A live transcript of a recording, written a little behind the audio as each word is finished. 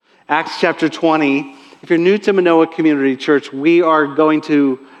Acts chapter 20. If you're new to Manoah Community Church, we are going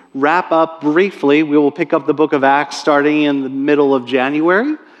to wrap up briefly. We will pick up the book of Acts starting in the middle of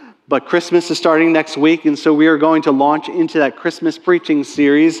January, but Christmas is starting next week, and so we are going to launch into that Christmas preaching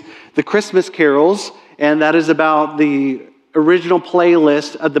series, the Christmas Carols, and that is about the original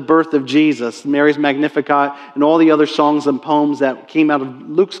playlist of the birth of Jesus, Mary's Magnificat, and all the other songs and poems that came out of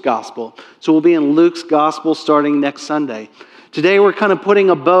Luke's Gospel. So we'll be in Luke's Gospel starting next Sunday. Today we're kind of putting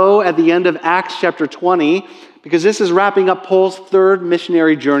a bow at the end of Acts chapter 20 because this is wrapping up Paul's third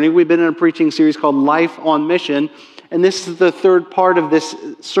missionary journey. We've been in a preaching series called Life on Mission, and this is the third part of this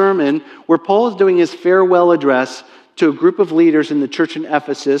sermon where Paul is doing his farewell address to a group of leaders in the church in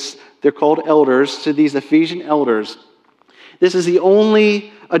Ephesus. They're called elders, to these Ephesian elders. This is the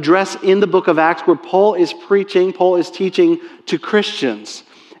only address in the book of Acts where Paul is teaching to Christians.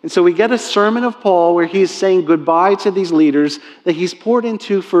 And so we get a sermon of Paul where he's saying goodbye to these leaders that he's poured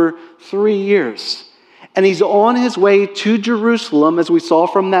into for 3 years. And he's on his way to Jerusalem, as we saw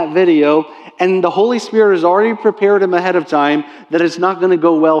from that video, and the Holy Spirit has already prepared him ahead of time that it's not going to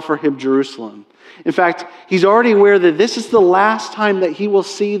go well for him, Jerusalem. In fact, he's already aware that this is the last time that he will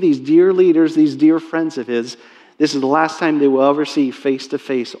see these dear leaders, these dear friends of his. This is the last time they will ever see face to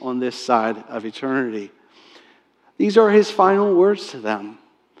face on this side of eternity. These are his final words to them.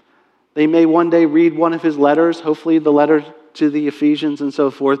 They may one day read one of his letters, hopefully the letter to the Ephesians and so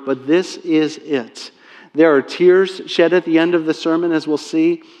forth, but this is it. There are tears shed at the end of the sermon, as we'll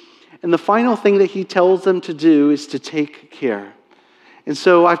see. And the final thing that he tells them to do is to take care. And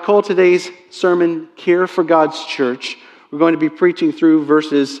so I've called today's sermon, Care for God's Church. We're going to be preaching through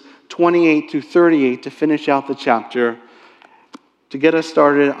verses 28 to 38 to finish out the chapter. To get us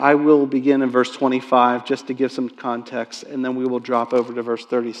started, I will begin in verse 25 just to give some context, and then we will drop over to verse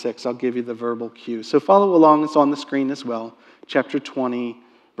 36. I'll give you the verbal cue. So follow along. It's on the screen as well. Chapter 20,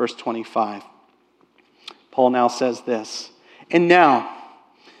 verse 25. Paul now says this, "And now,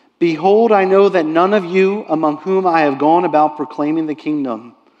 behold, I know that none of you among whom I have gone about proclaiming the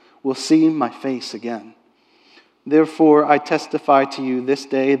kingdom will see my face again. Therefore, I testify to you this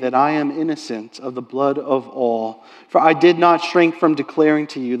day that I am innocent of the blood of all, for I did not shrink from declaring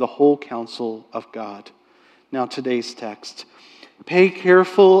to you the whole counsel of God." Now today's text. "Pay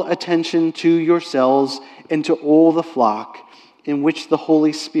careful attention to yourselves and to all the flock in which the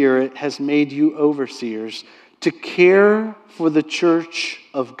Holy Spirit has made you overseers, to care for the church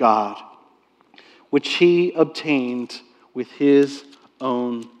of God, which he obtained with his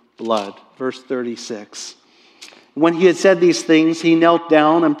own blood." Verse 36. "When he had said these things, he knelt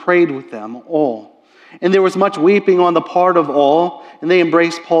down and prayed with them all. And there was much weeping on the part of all, and they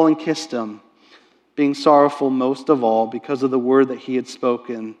embraced Paul and kissed him, being sorrowful most of all because of the word that he had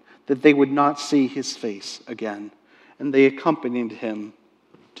spoken, that they would not see his face again. And they accompanied him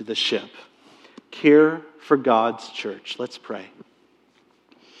to the ship." Care for God's church. Let's pray.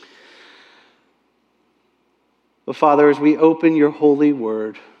 Well, Father, as we open your holy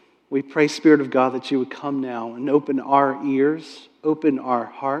word, we pray, Spirit of God, that you would come now and open our ears, open our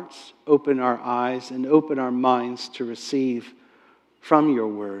hearts, open our eyes, and open our minds to receive from your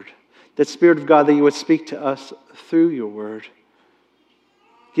word. That, Spirit of God, that you would speak to us through your word.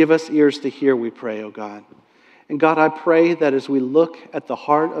 Give us ears to hear, we pray, O God. And God, I pray that as we look at the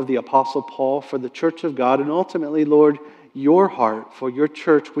heart of the Apostle Paul for the church of God, and ultimately, Lord, your heart for your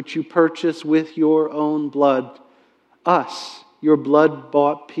church, which you purchased with your own blood, us, your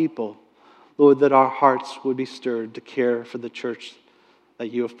blood-bought people, Lord, that our hearts would be stirred to care for the church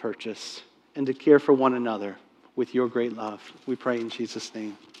that you have purchased and to care for one another with your great love. We pray in Jesus'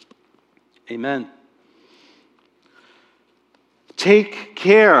 name. Amen. Take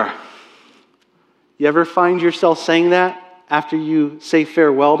care. You ever find yourself saying that after you say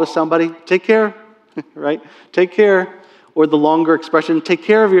farewell to somebody? Take care, right? Take care. Or the longer expression, take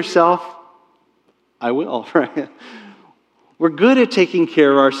care of yourself. I will, right? We're good at taking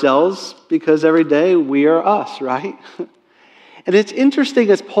care of ourselves because every day we are us, right? And it's interesting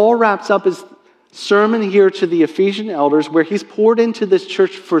as Paul wraps up his sermon here to the Ephesian elders where he's poured into this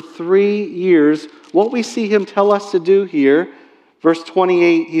church for 3 years. What we see him tell us to do here, verse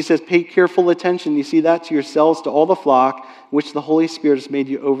 28, he says, "Pay careful attention." You see that? "To yourselves, to all the flock, which the Holy Spirit has made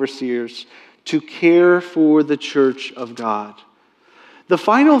you overseers, to care for the church of God." The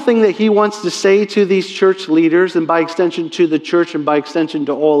final thing that he wants to say to these church leaders, and by extension to the church and by extension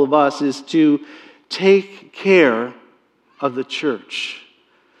to all of us, is to take care of the church.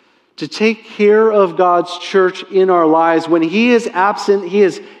 To take care of God's church in our lives. When he is absent, he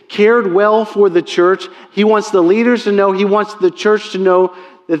has cared well for the church. He wants the leaders to know, he wants the church to know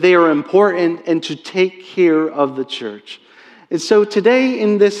that they are important and to take care of the church. And so today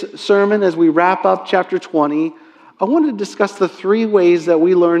in this sermon, as we wrap up chapter 20, I want to discuss the 3 ways that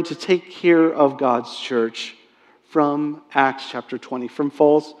we learn to take care of God's church from Acts chapter 20, from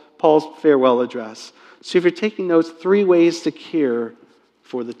Paul's farewell address. So if you're taking notes, 3 ways to care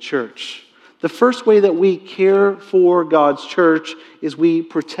for the church. The first way that we care for God's church is we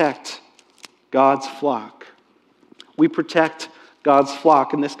protect God's flock. We protect God's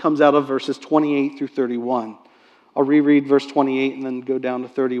flock, and this comes out of verses 28 through 31. I'll reread verse 28 and then go down to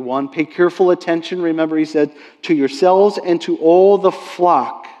 31. Pay careful attention, remember he said, to yourselves and to all the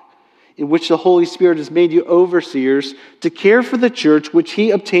flock in which the Holy Spirit has made you overseers to care for the church which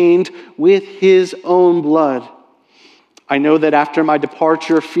he obtained with his own blood. I know that after my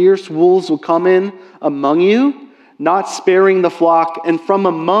departure, fierce wolves will come in among you, not sparing the flock, and from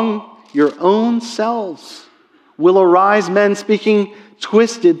among your own selves will arise men speaking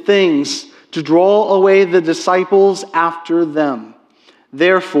twisted things to draw away the disciples after them.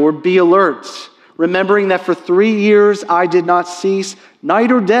 Therefore, be alert, remembering that for 3 years I did not cease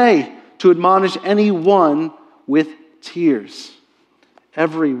night or day to admonish anyone with tears.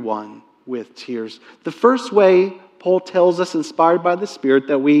 Everyone with tears. The first way Paul tells us, inspired by the Spirit,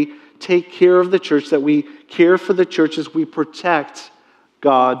 that we take care of the church, that we care for the church, is we protect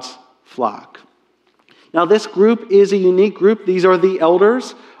God's flock. Now, this group is a unique group. These are the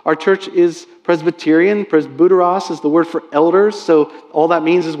elders. Our church is Presbyterian. Presbyteros is the word for elders. So all that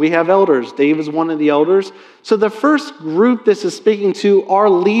means is we have elders. Dave is one of the elders. So the first group this is speaking to are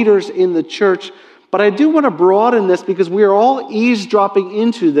leaders in the church. But I do want to broaden this because we are all eavesdropping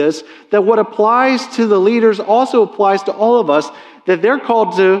into this, that what applies to the leaders also applies to all of us, that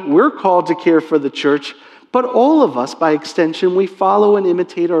we're called to care for the church, but all of us, by extension, we follow and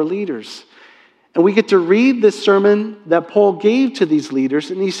imitate our leaders. And we get to read this sermon that Paul gave to these leaders,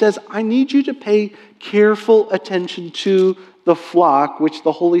 and he says, I need you to pay careful attention to the flock which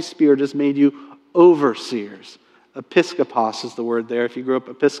the Holy Spirit has made you overseers. Episkopos is the word there if you grew up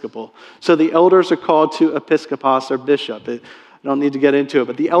Episcopal. So the elders are called to episkopos or bishop. I don't need to get into it,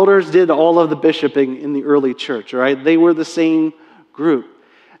 but the elders did all of the bishoping in the early church, right? They were the same group.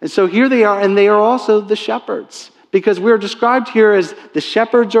 And so here they are, and they are also the shepherds. Because we are described here as the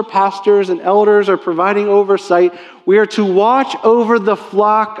shepherds or pastors and elders are providing oversight. We are to watch over the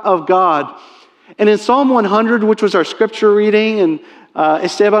flock of God. And in Psalm 100, which was our scripture reading, and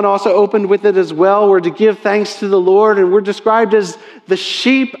Esteban also opened with it as well, we're to give thanks to the Lord, and we're described as the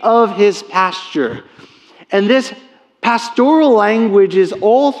sheep of his pasture. And this pastoral language is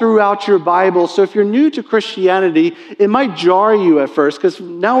all throughout your Bible. So if you're new to Christianity, it might jar you at first, because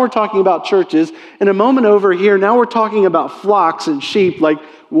now we're talking about churches. In a moment over here, now we're talking about flocks and sheep. Like,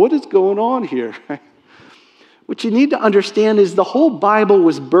 what is going on here? What you need to understand is the whole Bible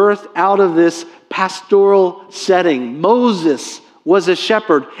was birthed out of this pastoral setting. Moses was a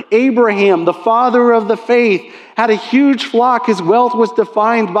shepherd. Abraham, the father of the faith, had a huge flock. His wealth was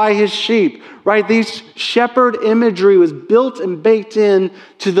defined by his sheep, right? These shepherd imagery was built and baked in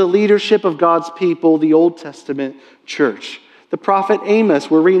to the leadership of God's people, the Old Testament church. The prophet Amos,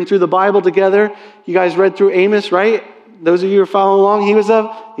 we're reading through the Bible together. You guys read through Amos, right? Those of you who are following along,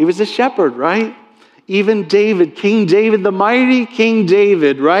 he was a shepherd, right? Even David, King David, the mighty King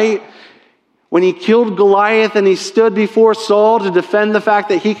David, right? When he killed Goliath and he stood before Saul to defend the fact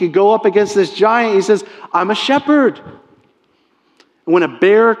that he could go up against this giant, he says, I'm a shepherd. And when a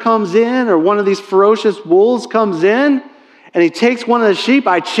bear comes in or one of these ferocious wolves comes in and he takes one of the sheep,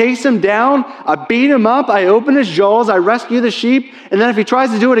 I chase him down, I beat him up, I open his jaws, I rescue the sheep, and then if he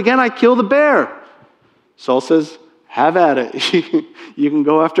tries to do it again, I kill the bear. Saul says, have at it. You can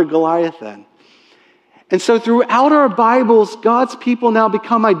go after Goliath then. And so throughout our Bibles, God's people now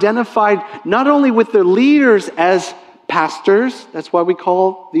become identified not only with their leaders as pastors, that's why we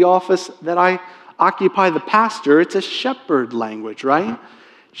call the office that I occupy the pastor, it's a shepherd language, right?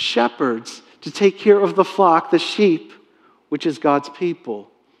 Shepherds, to take care of the flock, the sheep, which is God's people.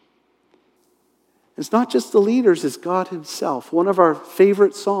 It's not just the leaders, it's God himself. One of our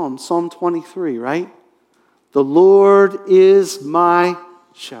favorite psalms, Psalm 23, right? The Lord is my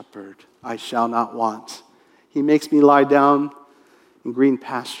shepherd, I shall not want. He makes me lie down in green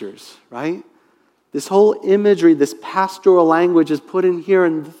pastures, right? This whole imagery, this pastoral language is put in here.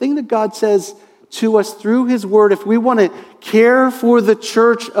 And the thing that God says to us through his word, if we want to care for the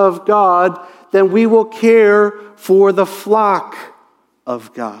church of God, then we will care for the flock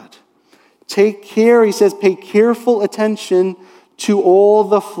of God. Take care, he says, pay careful attention to all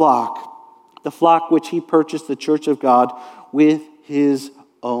the flock which he purchased, the church of God, with his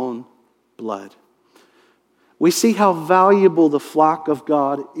own blood. we see how valuable the flock of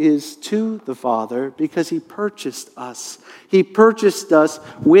God is to the Father because he purchased us. He purchased us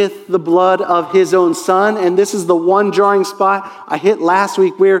with the blood of his own Son. And this is the one drawing spot I hit last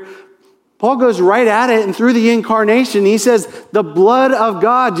week where Paul goes right at it, and through the incarnation, he says, the blood of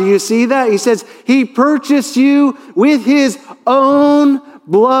God. Do you see that? He says, he purchased you with his own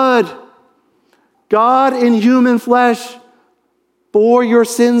blood. God in human flesh bore your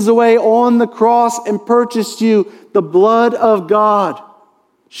sins away on the cross and purchased you. The blood of God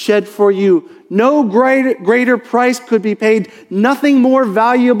shed for you. No greater price could be paid. Nothing more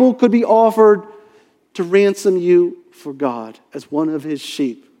valuable could be offered to ransom you for God as one of his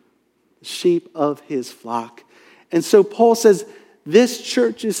sheep, the sheep of his flock. And so Paul says, this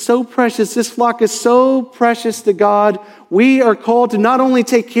church is so precious. This flock is so precious to God. We are called to not only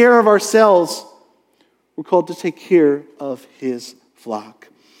take care of ourselves, we're called to take care of his flock.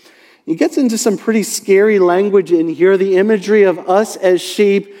 He gets into some pretty scary language in here, the imagery of us as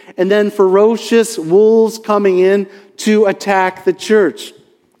sheep, and then ferocious wolves coming in to attack the church.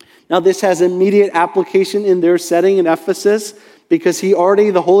 Now, this has immediate application in their setting in Ephesus, because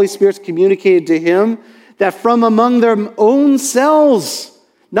the Holy Spirit's communicated to him that from among their own selves,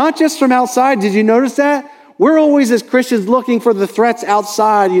 not just from outside. Did you notice that? We're always, as Christians, looking for the threats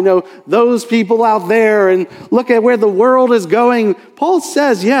outside, those people out there, and look at where the world is going. Paul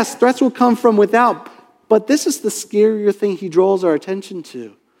says, yes, threats will come from without, but this is the scarier thing he draws our attention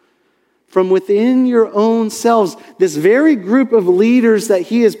to. From within your own selves, this very group of leaders that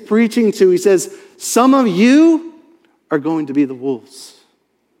he is preaching to, he says, some of you are going to be the wolves.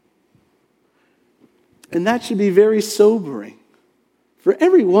 And that should be very sobering for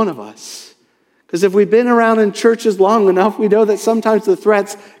every one of us. Because if we've been around in churches long enough, we know that sometimes the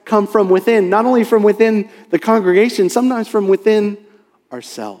threats come from within, not only from within the congregation, sometimes from within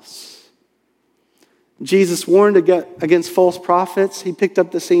ourselves. Jesus warned against false prophets. He picked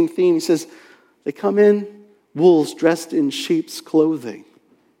up the same theme. He says, they come in wolves dressed in sheep's clothing.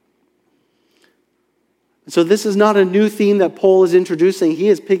 So this is not a new theme that Paul is introducing. He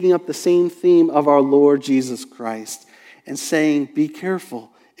is picking up the same theme of our Lord Jesus Christ and saying, be careful.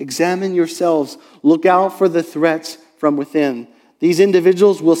 Examine yourselves. Look out for the threats from within. These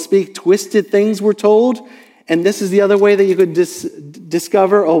individuals will speak twisted things, we're told. And this is the other way that you could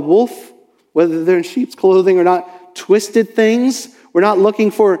discover a wolf, whether they're in sheep's clothing or not. Twisted things. We're not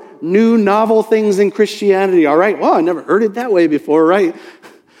looking for new, novel things in Christianity, all right? Well, I never heard it that way before, right?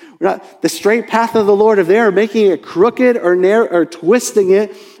 We're not the straight path of the Lord. If they are making it crooked or twisting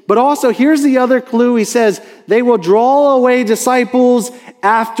it. But also, here's the other clue. He says, they will draw away disciples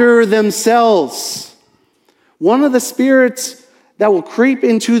after themselves. One of the spirits that will creep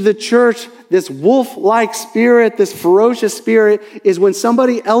into the church, this wolf-like spirit, this ferocious spirit, is when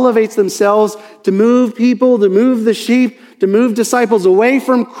somebody elevates themselves to move people, to move the sheep, to move disciples away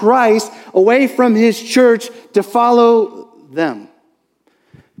from Christ, away from his church, to follow them.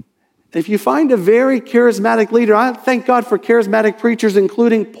 If you find a very charismatic leader, I thank God for charismatic preachers,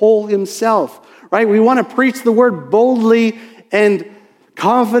 including Paul himself, right? We want to preach the word boldly and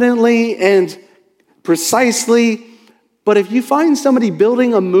confidently and precisely. But if you find somebody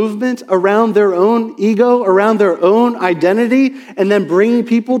building a movement around their own ego, around their own identity, and then bringing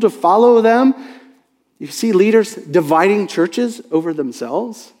people to follow them, you see leaders dividing churches over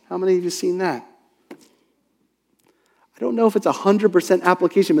themselves. How many of you have seen that? I don't know if it's 100%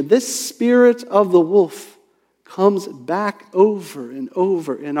 application, but this spirit of the wolf comes back over and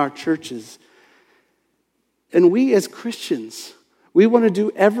over in our churches. And we as Christians, we want to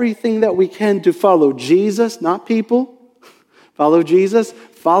do everything that we can to follow Jesus, not people. Follow Jesus.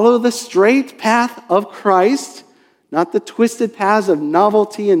 Follow the straight path of Christ, not the twisted paths of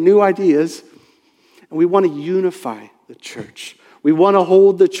novelty and new ideas. And we want to unify the church. We want to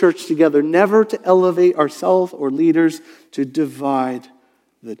hold the church together, never to elevate ourselves or leaders to divide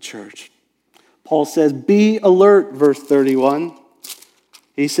the church. Paul says, be alert, verse 31.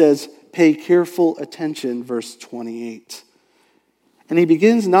 He says, pay careful attention, verse 28. And he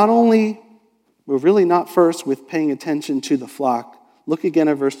begins not first with paying attention to the flock. Look again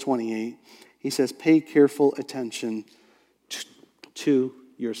at verse 28. He says, pay careful attention to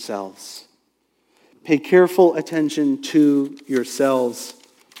yourselves. Pay careful attention to yourselves.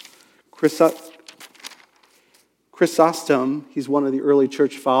 Chrysostom, he's one of the early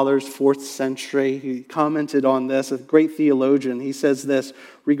church fathers, 4th century. He commented on this, a great theologian. He says this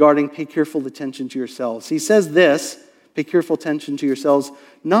regarding pay careful attention to yourselves. He says this, pay careful attention to yourselves,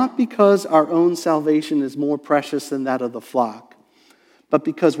 not because our own salvation is more precious than that of the flock, but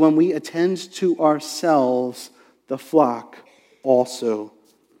because when we attend to ourselves, the flock also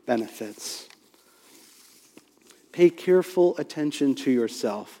benefits. Pay careful attention to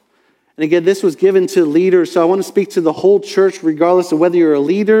yourself. And again, this was given to leaders, so I want to speak to the whole church, regardless of whether you're a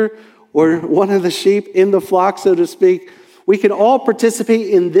leader or one of the sheep in the flock, so to speak. We can all participate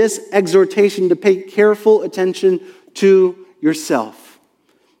in this exhortation to pay careful attention to yourself.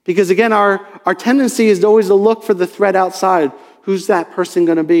 Because again, our tendency is always to look for the threat outside. Who's that person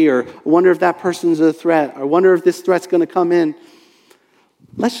going to be? Or I wonder if that person's a threat. I wonder if this threat's going to come in.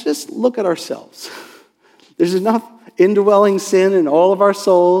 Let's just look at ourselves. There's enough indwelling sin in all of our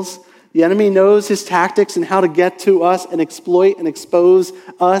souls. The enemy knows his tactics and how to get to us and exploit and expose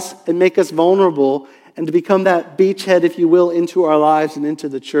us and make us vulnerable and to become that beachhead, if you will, into our lives and into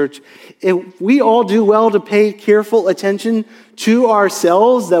the church. If we all do well to pay careful attention to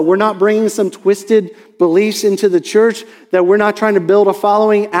ourselves, that we're not bringing some twisted beliefs into the church, that we're not trying to build a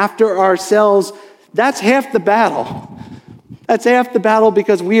following after ourselves, that's half the battle. That's half the battle,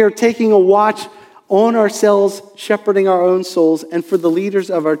 because we are taking a watch on ourselves, shepherding our own souls. And for the leaders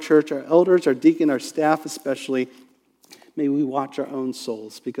of our church, our elders, our deacon, our staff especially, may we watch our own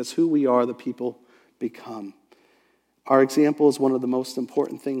souls, because who we are, the people become. Our example is one of the most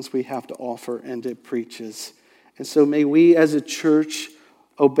important things we have to offer, and it preaches. And so may we as a church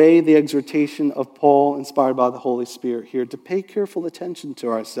obey the exhortation of Paul, inspired by the Holy Spirit here, to pay careful attention to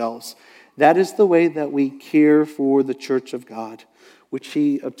ourselves. That is the way that we care for the church of God, which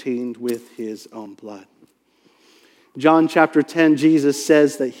he obtained with his own blood. John chapter 10, Jesus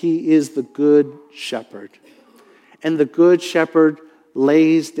says that he is the good shepherd. And the good shepherd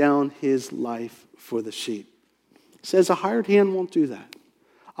lays down his life for the sheep. He says a hired hand won't do that.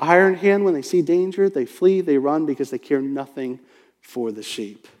 A hired hand, when they see danger, they flee, they run, because they care nothing for the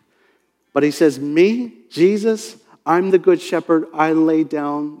sheep. But he says, me, Jesus, I'm the good shepherd. I lay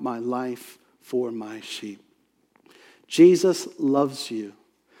down my life for my sheep. Jesus loves you.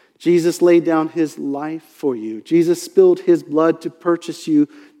 Jesus laid down his life for you. Jesus spilled his blood to purchase you,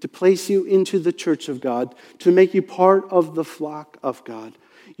 to place you into the church of God, to make you part of the flock of God.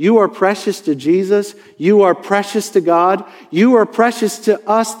 You are precious to Jesus. You are precious to God. You are precious to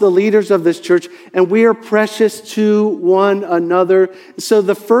us, the leaders of this church, and we are precious to one another. So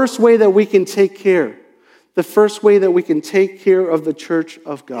the first way that we can take care of the church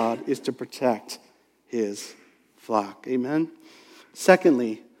of God is to protect his flock. Amen?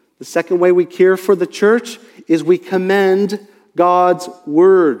 Secondly, the second way we care for the church is we commend God's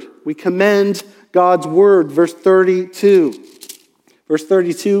word. We commend God's word. Verse 32. Verse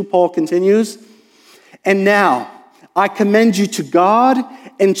 32, Paul continues, and now I commend you to God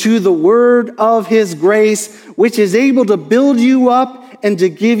and to the word of his grace, which is able to build you up and to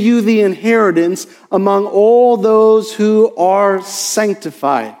give you the inheritance among all those who are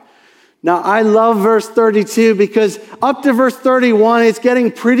sanctified. Now, I love verse 32 because up to verse 31, it's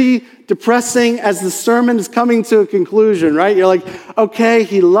getting pretty depressing as the sermon is coming to a conclusion, right? You're like, okay,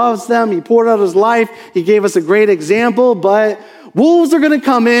 he loves them. He poured out his life. He gave us a great example, but wolves are going to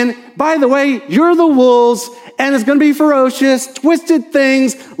come in. By the way, you're the wolves, and it's going to be ferocious, twisted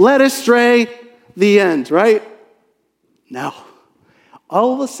things, led astray, the end, right? No.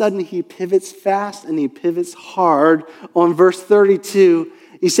 All of a sudden, he pivots fast and he pivots hard on verse 32.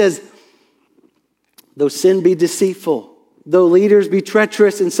 He says, though sin be deceitful, though leaders be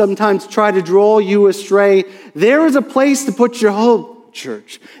treacherous and sometimes try to draw you astray, there is a place to put your hope,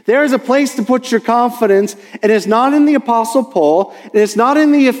 church. There is a place to put your confidence, and it's not in the Apostle Paul, and it's not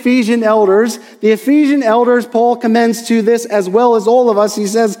in the Ephesian elders. The Ephesian elders, Paul commends to this as well as all of us. He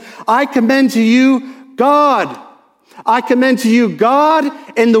says, I commend to you God. I commend to you God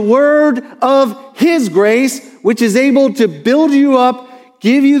and the word of his grace, which is able to build you up,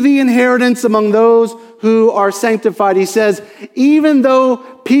 give you the inheritance among those who are sanctified. He says, even though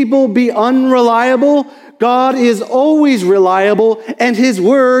people be unreliable, God is always reliable, and his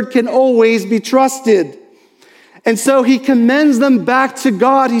word can always be trusted. And so he commends them back to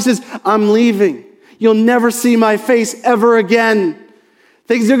God. He says, I'm leaving. You'll never see my face ever again.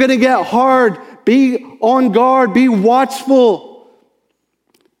 Things are going to get hard. Be on guard. Be watchful.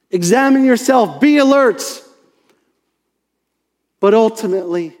 Examine yourself. Be alert. But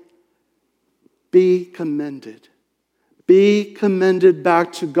ultimately, be commended. Be commended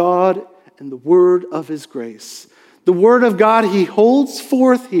back to God and the word of his grace. The word of God he holds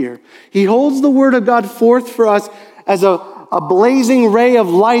forth here. He holds the word of God forth for us as a blazing ray of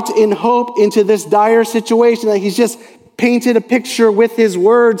light in hope into this dire situation that he's just painted a picture with his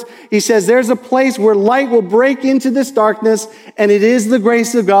words. He says there's a place where light will break into this darkness, and it is the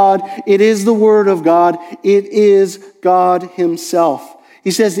grace of God. It is the word of God. It is God himself.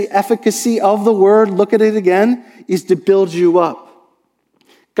 He says the efficacy of the word, look at it again, is to build you up.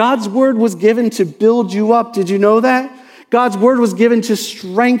 God's word was given to build you up. Did you know that? God's word was given to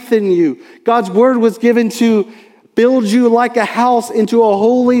strengthen you. God's word was given to build you like a house into a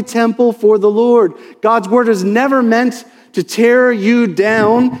holy temple for the Lord. God's word is never meant to tear you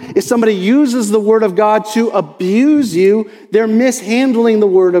down. If somebody uses the word of God to abuse you, they're mishandling the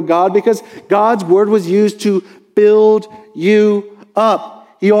word of God, because God's word was used to build you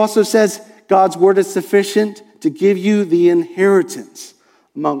up. He also says God's word is sufficient to give you the inheritance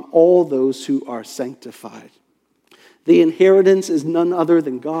among all those who are sanctified. The inheritance is none other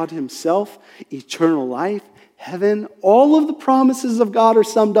than God himself, eternal life, heaven. All of the promises of God are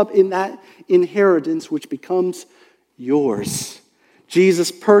summed up in that inheritance, which becomes yours.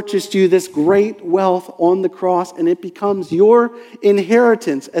 Jesus purchased you this great wealth on the cross, and it becomes your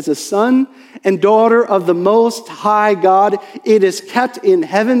inheritance as a son and daughter of the Most High God. It is kept in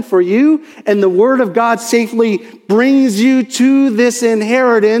heaven for you, and the Word of God safely brings you to this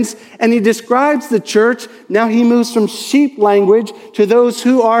inheritance. And he describes the church. Now he moves from sheep language to those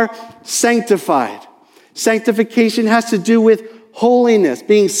who are sanctified. Sanctification has to do with holiness,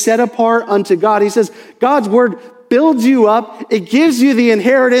 being set apart unto God. He says God's Word builds you up, it gives you the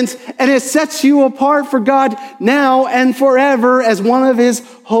inheritance, and it sets you apart for God now and forever as one of his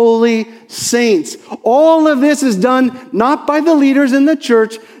holy saints. All of this is done not by the leaders in the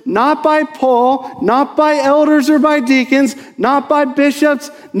church, not by Paul, not by elders or by deacons, not by bishops,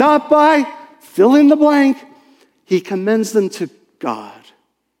 not by fill in the blank. He commends them to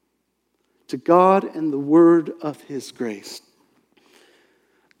God and the word of his grace.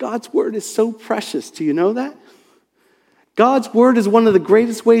 God's word is so precious. Do you know that? God's word is one of the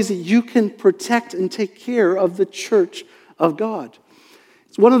greatest ways that you can protect and take care of the church of God.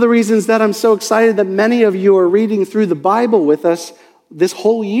 It's one of the reasons that I'm so excited that many of you are reading through the Bible with us this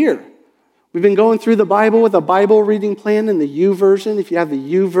whole year. We've been going through the Bible with a Bible reading plan in the YouVersion. If you have the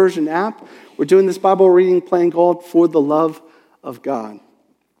YouVersion app, we're doing this Bible reading plan called For the Love of God.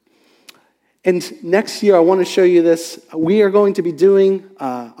 And next year, I want to show you this. We are going to be doing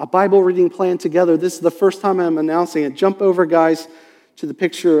a Bible reading plan together. This is the first time I'm announcing it. Jump over, guys, to the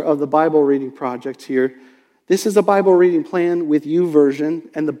picture of the Bible reading project here. This is a Bible reading plan with YouVersion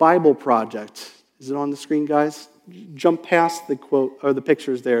and the Bible Project. Is it on the screen, guys? Jump past the quote or the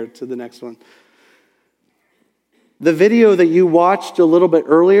pictures there to the next one. The video that you watched a little bit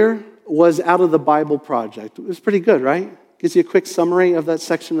earlier was out of the Bible Project. It was pretty good, right? Gives you a quick summary of that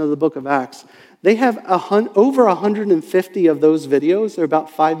section of the book of Acts. They have over 150 of those videos. They're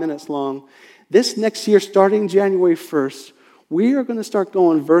about 5 minutes long. This next year, starting January 1st, we are going to start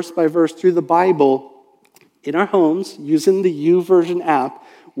going verse by verse through the Bible in our homes using the YouVersion app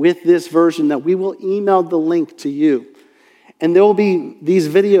with this version that we will email the link to you. And there will be these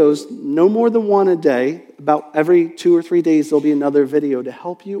videos, no more than one a day. About every 2 or 3 days, there'll be another video to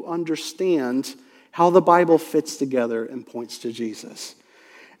help you understand how the Bible fits together and points to Jesus.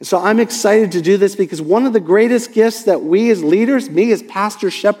 And so I'm excited to do this because one of the greatest gifts that we as leaders, me as pastor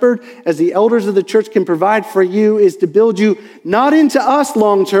shepherd, as the elders of the church can provide for you is to build you not into us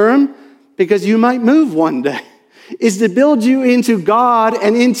long term, because you might move one day, is to build you into God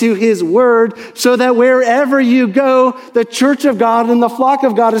and into his word so that wherever you go, the church of God and the flock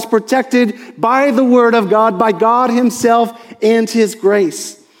of God is protected by the word of God, by God himself and his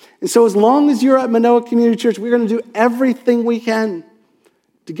grace. And so as long as you're at Manoa Community Church, we're going to do everything we can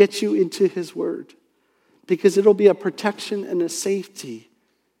to get you into his word, because it'll be a protection and a safety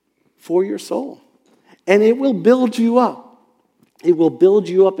for your soul. And it will build you up. It will build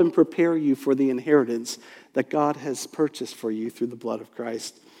you up and prepare you for the inheritance that God has purchased for you through the blood of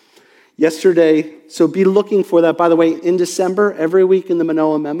Christ. Yesterday, so be looking for that. By the way, in December, every week in the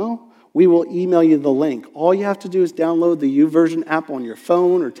Manoa Memo, we will email you the link. All you have to do is download the YouVersion app on your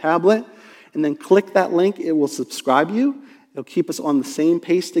phone or tablet, and then click that link. It will subscribe you. It'll keep us on the same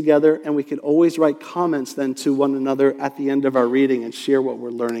pace together, and we can always write comments then to one another at the end of our reading and share what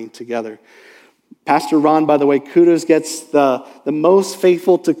we're learning together. Pastor Ron, by the way, kudos, gets the most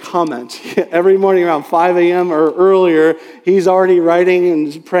faithful to comment. Every morning around 5 a.m. or earlier, he's already writing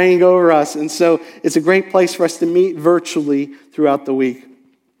and praying over us. And so it's a great place for us to meet virtually throughout the week.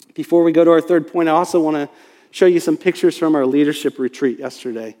 Before we go to our third point, I also want to show you some pictures from our leadership retreat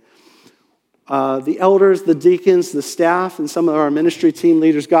yesterday. The elders, the deacons, the staff, and some of our ministry team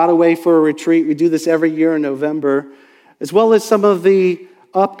leaders got away for a retreat. We do this every year in November, as well as some of the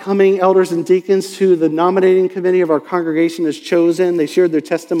upcoming elders and deacons who the nominating committee of our congregation has chosen. They shared their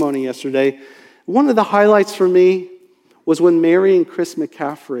testimony yesterday. One of the highlights for me was when Mary and Chris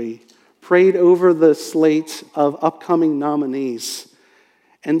McCaffrey prayed over the slate of upcoming nominees.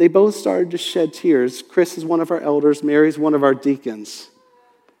 And they both started to shed tears. Chris is one of our elders. Mary's one of our deacons.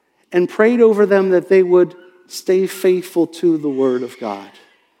 and prayed over them that they would stay faithful to the Word of God.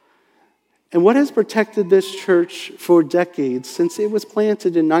 And what has protected this church for decades, since it was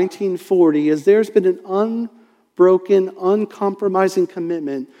planted in 1940, is there's been an unbroken, uncompromising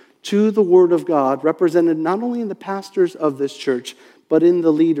commitment to the Word of God, represented not only in the pastors of this church, but in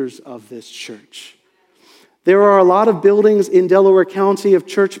the leaders of this church. There are a lot of buildings in Delaware County of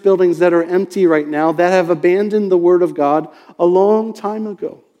church buildings that are empty right now that have abandoned the Word of God a long time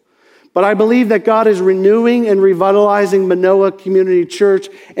ago. But I believe that God is renewing and revitalizing Manoah Community Church,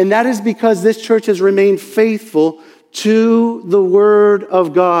 and that is because this church has remained faithful to the Word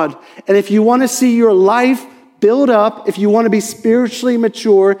of God. And if you want to see your life build up, if you want to be spiritually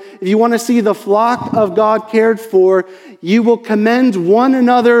mature, if you want to see the flock of God cared for, you will commend one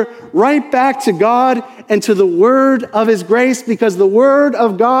another right back to God and to the Word of His grace, because the Word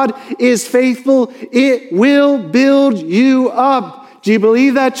of God is faithful. It will build you up. Do you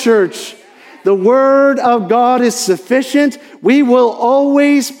believe that, church? The Word of God is sufficient. We will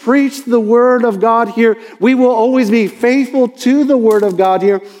always preach the Word of God here. We will always be faithful to the Word of God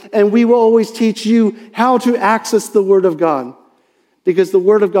here. And we will always teach you how to access the Word of God. Because the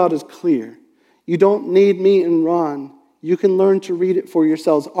Word of God is clear. You don't need me and Ron. You can learn to read it for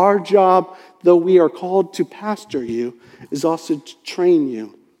yourselves. Our job, though we are called to pastor you, is also to train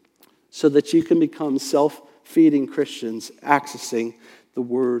you so that you can become self-feeding Christians, accessing the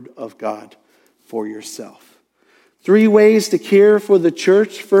Word of God for yourself. 3 ways to care for the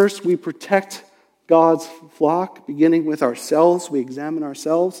church. First, we protect God's flock, beginning with ourselves. We examine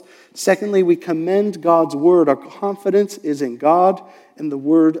ourselves. Secondly, we commend God's Word. Our confidence is in God and the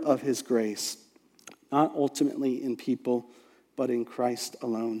Word of His grace, not ultimately in people, but in Christ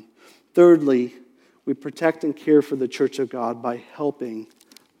alone. Thirdly, we protect and care for the church of God by helping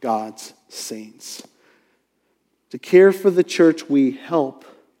God's saints. To care for the church, we help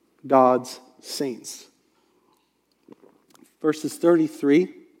God's saints. Verses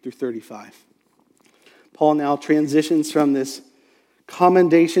 33 through 35. Paul now transitions from this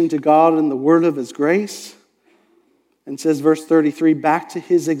commendation to God and the word of His grace and says, verse 33, back to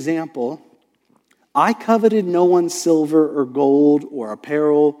his example, I coveted no one's silver or gold or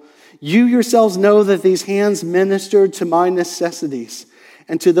apparel. You yourselves know that these hands ministered to my necessities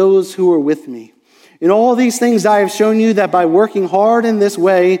and to those who were with me. In all these things I have shown you that by working hard in this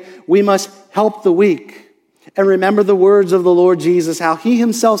way, we must help the weak. And remember the words of the Lord Jesus, how He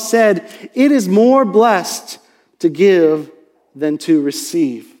Himself said, it is more blessed to give than to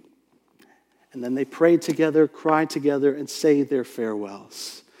receive. And then they prayed together, cried together, and say their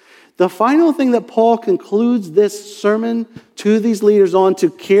farewells. The final thing that Paul concludes this sermon to these leaders on,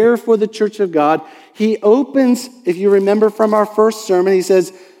 to care for the church of God, he opens, if you remember from our first sermon, he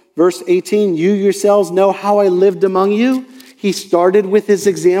says, verse 18, you yourselves know how I lived among you. He started with his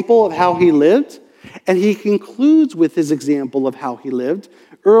example of how he lived, and he concludes with his example of how he lived.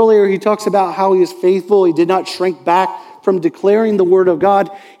 Earlier, he talks about how he was faithful. He did not shrink back from declaring the word of God.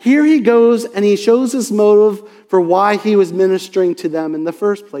 Here he goes, and he shows his motive for why he was ministering to them in the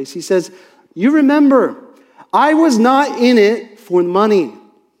first place. He says, you remember, I was not in it for money,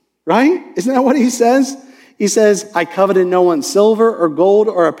 right? Isn't that what he says? He says, I coveted no one's silver or gold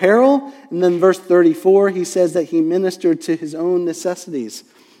or apparel. And then verse 34, he says that he ministered to his own necessities.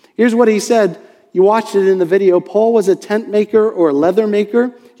 Here's what he said. You watched it in the video. Paul was a tent maker or a leather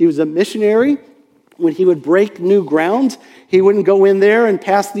maker. He was a missionary. When he would break new ground, he wouldn't go in there and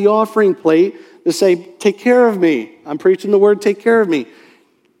pass the offering plate to say, take care of me. I'm preaching the word, take care of me.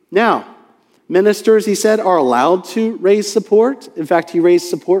 Now, ministers, he said, are allowed to raise support. In fact, he raised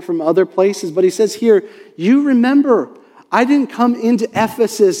support from other places. But he says here, you remember, I didn't come into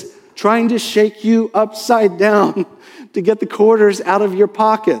Ephesus trying to shake you upside down to get the quarters out of your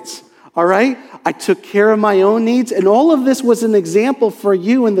pockets. All right? I took care of my own needs. And all of this was an example for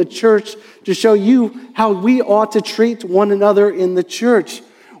you in the church to show you how we ought to treat one another in the church.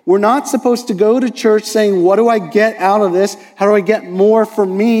 We're not supposed to go to church saying, what do I get out of this? How do I get more for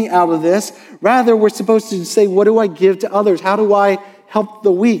me out of this? Rather, we're supposed to say, what do I give to others? How do I help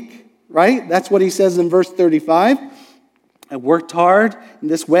the weak? Right? That's what he says in verse 35. I worked hard. In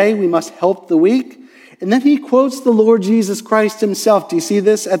this way, we must help the weak. And then he quotes the Lord Jesus Christ himself. Do you see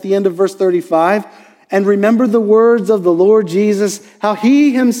this at the end of verse 35? And remember the words of the Lord Jesus, how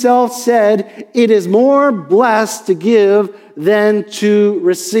he himself said, it is more blessed to give than to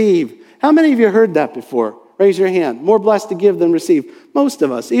receive. How many of you heard that before? Raise your hand. More blessed to give than receive. Most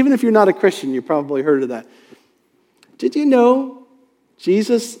of us. Even if you're not a Christian, you probably heard of that. Did you know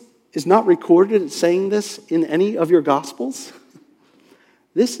Jesus is not recorded as saying this in any of your Gospels?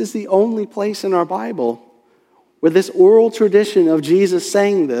 This is the only place in our Bible where this oral tradition of Jesus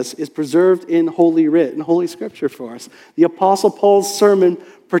saying this is preserved in Holy Writ, in Holy Scripture for us. The Apostle Paul's sermon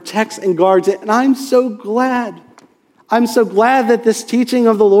protects and guards it, and I'm so glad. I'm so glad that this teaching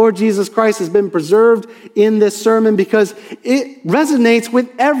of the Lord Jesus Christ has been preserved in this sermon because it resonates with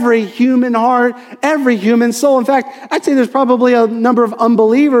every human heart, every human soul. In fact, I'd say there's probably a number of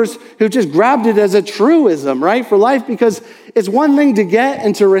unbelievers who just grabbed it as a truism, right, for life, because it's one thing to get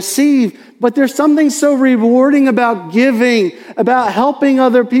and to receive, but there's something so rewarding about giving, about helping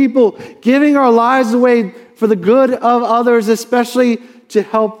other people, giving our lives away for the good of others, especially to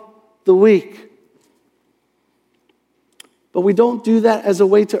help the weak. But we don't do that as a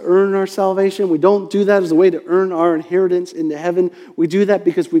way to earn our salvation. We don't do that as a way to earn our inheritance into heaven. We do that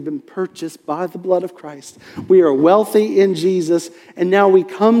because we've been purchased by the blood of Christ. We are wealthy in Jesus, and now we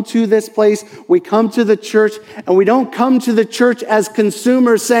come to this place, we come to the church, and we don't come to the church as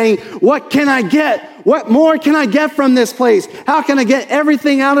consumers saying, what can I get? What more can I get from this place? How can I get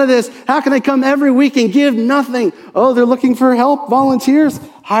everything out of this? How can I come every week and give nothing? Oh, they're looking for help, volunteers?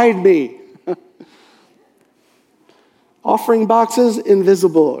 Hide me. Offering boxes,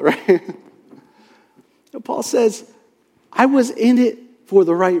 invisible, right? Paul says, I was in it for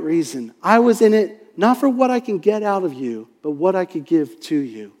the right reason. I was in it not for what I can get out of you, but what I could give to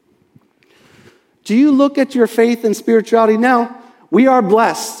you. Do you look at your faith and spirituality now? We are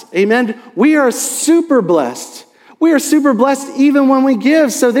blessed, amen? We are super blessed. We are super blessed even when we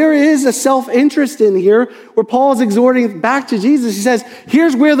give. So there is a self-interest in here where Paul is exhorting back to Jesus. He says,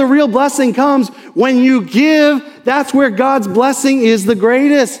 here's where the real blessing comes. When you give, that's where God's blessing is the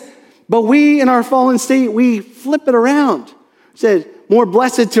greatest. But we, in our fallen state, we flip it around. He said, more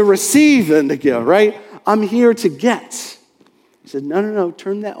blessed to receive than to give, right? I'm here to get. He said, no,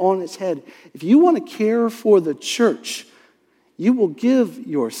 turn that on its head. If you want to care for the church, you will give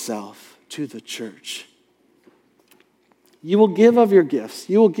yourself to the church. You will give of your gifts.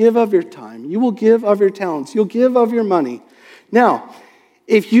 You will give of your time. You will give of your talents. You'll give of your money. Now,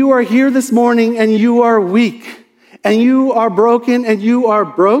 if you are here this morning and you are weak and you are broken and you are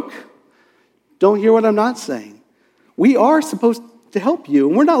broke, don't hear what I'm not saying. We are supposed to help you.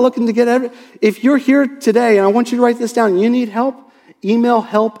 And we're not looking to get if you're here today, and I want you to write this down, you need help, email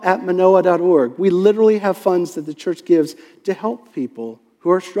help@manoa.org. We literally have funds that the church gives to help people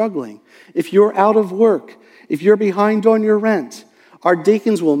who are struggling. If you're out of work, if you're behind on your rent, our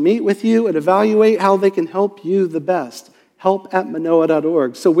deacons will meet with you and evaluate how they can help you the best.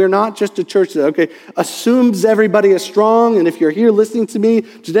 Help@manoa.org. So we're not just a church that, assumes everybody is strong, and if you're here listening to me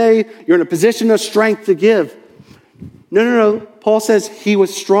today, you're in a position of strength to give. No. Paul says he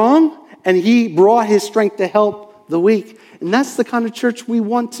was strong, and he brought his strength to help the weak. And that's the kind of church we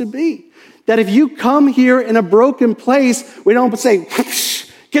want to be. That if you come here in a broken place, we don't say,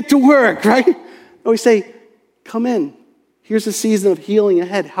 get to work, right? No, we say, come in. Here's a season of healing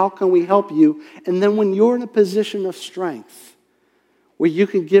ahead. How can we help you? And then when you're in a position of strength where you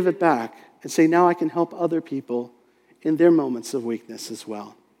can give it back and say, now I can help other people in their moments of weakness as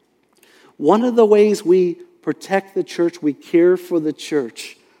well. One of the ways we protect the church, we care for the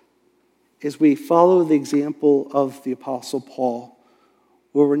church, is we follow the example of the Apostle Paul,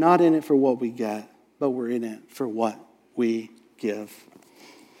 where we're not in it for what we get, but we're in it for what we give.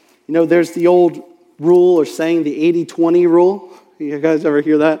 You know, there's the old rule or saying, the 80-20 rule. You guys ever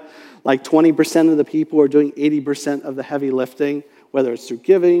hear that? Like 20% of the people are doing 80% of the heavy lifting, whether it's through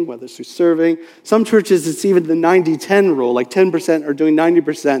giving, whether it's through serving. Some churches, it's even the 90-10 rule, like 10% are doing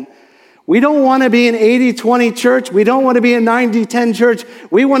 90%. We don't want to be an 80-20 church. We don't want to be a 90-10 church.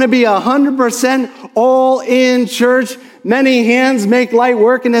 We want to be 100% all-in church. Many hands make light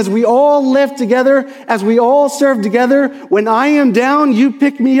work, and as we all live together, as we all serve together, when I am down, you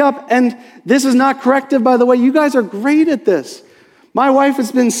pick me up. And this is not corrective, by the way. You guys are great at this. My wife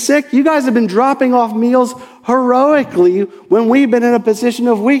has been sick. You guys have been dropping off meals heroically. When we've been in a position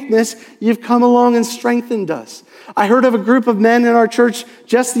of weakness, you've come along and strengthened us. I heard of a group of men in our church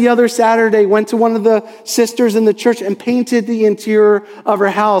just the other Saturday, went to one of the sisters in the church and painted the interior of her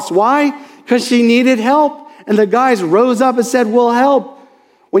house. Why? Because she needed help. And the guys rose up and said, we'll help.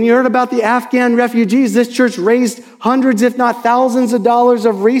 When you heard about the Afghan refugees, this church raised hundreds, if not thousands of dollars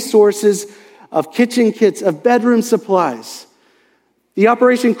of resources, of kitchen kits, of bedroom supplies. The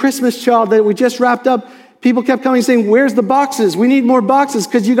Operation Christmas Child that we just wrapped up, people kept coming saying, where's the boxes? We need more boxes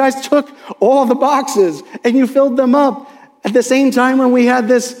because you guys took all the boxes and you filled them up. At the same time when we had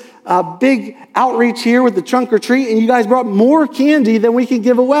this big outreach here with the trunk or treat, and you guys brought more candy than we could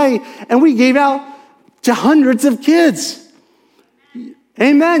give away, and we gave out to hundreds of kids.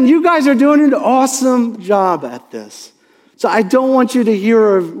 Amen. You guys are doing an awesome job at this. So I don't want you to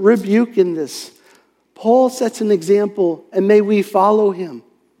hear a rebuke in this. Paul sets an example, and may we follow him.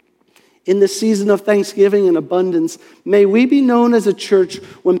 In the season of thanksgiving and abundance, may we be known as a church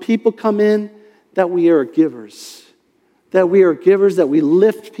when people come in that we are givers. That we are givers, that we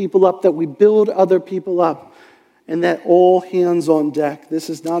lift people up, that we build other people up, and that all hands on deck. This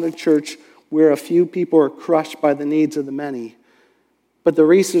is not a church where a few people are crushed by the needs of the many, but the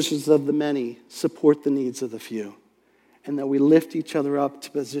resources of the many support the needs of the few, and that we lift each other up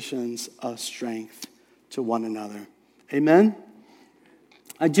to positions of strength to one another. Amen?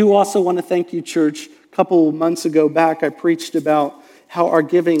 I do also want to thank you, church. A couple months ago back, I preached about how our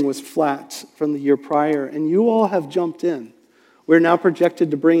giving was flat from the year prior, and you all have jumped in. We're now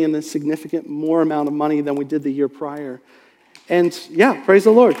projected to bring in a significant more amount of money than we did the year prior. And yeah, praise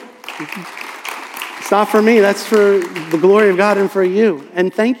the Lord. It's not for me, that's for the glory of God and for you.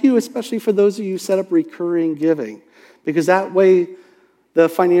 And thank you especially for those of you who set up recurring giving, because that way the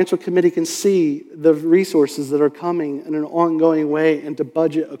financial committee can see the resources that are coming in an ongoing way and to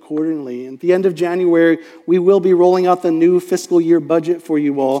budget accordingly. At the end of January, we will be rolling out the new fiscal year budget for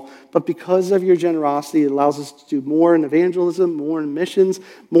you all. But because of your generosity, it allows us to do more in evangelism, more in missions,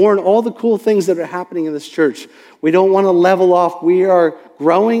 more in all the cool things that are happening in this church. We don't want to level off. We are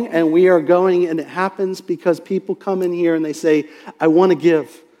growing and we are going, and it happens because people come in here and they say, I want to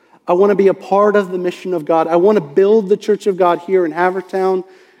give. I want to be a part of the mission of God. I want to build the church of God here in Havertown,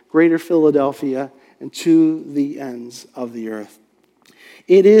 Greater Philadelphia, and to the ends of the earth.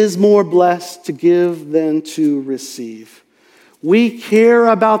 It is more blessed to give than to receive. We care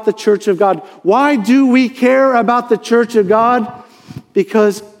about the church of God. Why do we care about the church of God?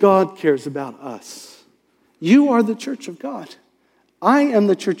 Because God cares about us. You are the church of God. I am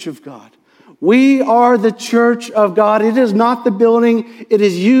the church of God. We are the church of God. It is not the building. It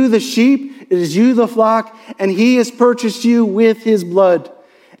is you, the sheep. It is you, the flock. And he has purchased you with his blood.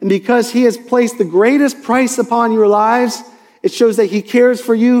 And because he has placed the greatest price upon your lives, it shows that he cares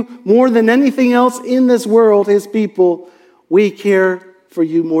for you more than anything else in this world, his people. We care for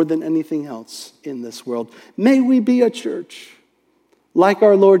you more than anything else in this world. May we be a church like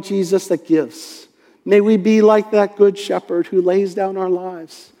our Lord Jesus that gives. May we be like that good shepherd who lays down our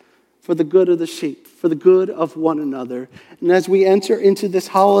lives for the good of the sheep, for the good of one another. And as we enter into this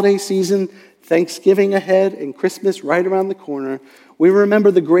holiday season, Thanksgiving ahead and Christmas right around the corner, we remember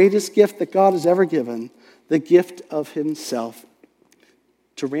the greatest gift that God has ever given, the gift of himself,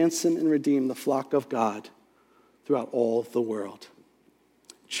 to ransom and redeem the flock of God throughout all the world.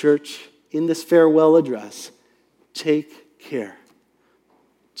 Church, in this farewell address, take care.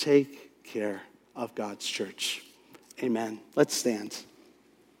 Take care of God's church. Amen. Let's stand.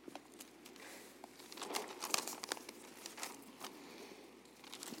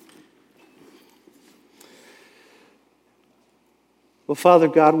 Well, Father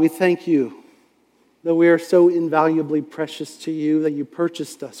God, we thank you that we are so invaluably precious to you that you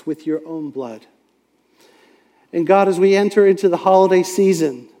purchased us with your own blood. And God, as we enter into the holiday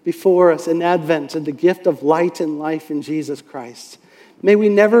season before us in Advent and the gift of light and life in Jesus Christ, may we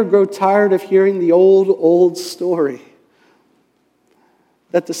never grow tired of hearing the old story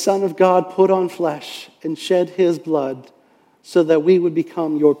that the Son of God put on flesh and shed his blood so that we would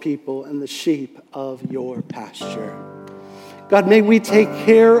become your people and the sheep of your pasture. God, may we take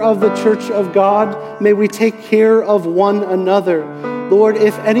care of the church of God. May we take care of one another. Lord,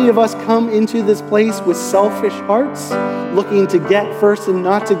 if any of us come into this place with selfish hearts, looking to get first and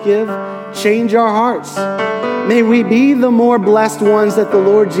not to give, change our hearts. May we be the more blessed ones that the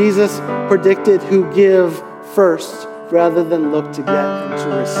Lord Jesus predicted, who give first rather than look to get and to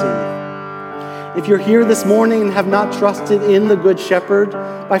receive. If you're here this morning and have not trusted in the Good Shepherd,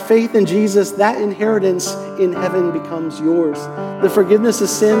 by faith in Jesus, that inheritance in heaven becomes yours. The forgiveness of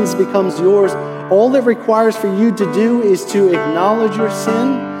sins becomes yours. All it requires for you to do is to acknowledge your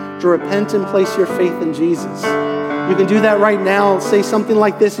sin, to repent and place your faith in Jesus. You can do that right now. Say something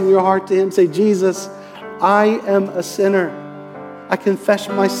like this in your heart to him. Say, Jesus, I am a sinner. I confess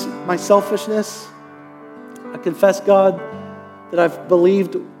my selfishness. I confess, God, that I've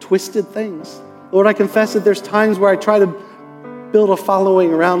believed twisted things. Lord, I confess that there's times where I try to build a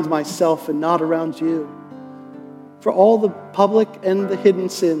following around myself and not around you. For all the public and the hidden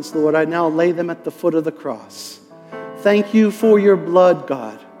sins, Lord, I now lay them at the foot of the cross. Thank you for your blood,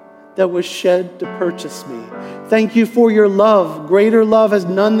 God, that was shed to purchase me. Thank you for your love. Greater love has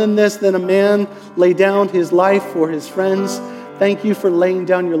none than this, than a man lay down his life for his friends. Thank you for laying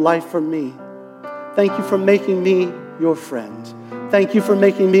down your life for me. Thank you for making me your friend. Thank you for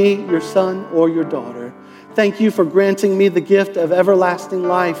making me your son or your daughter. Thank you for granting me the gift of everlasting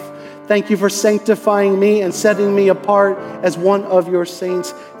life. Thank you for sanctifying me and setting me apart as one of your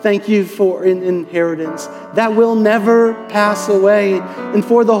saints. Thank you for an inheritance that will never pass away. And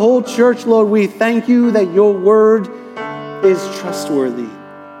for the whole church, Lord, we thank you that your word is trustworthy.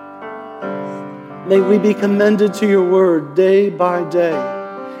 May we be commended to your word day by day,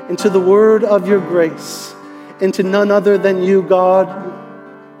 and to the word of your grace, and to none other than you, God.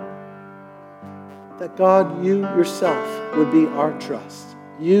 That God, you yourself would be our trust.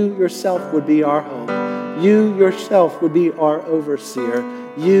 You yourself would be our home. You yourself would be our overseer.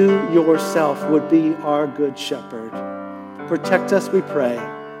 You yourself would be our good shepherd. Protect us, we pray.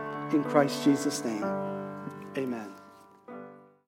 In Christ Jesus' name, amen.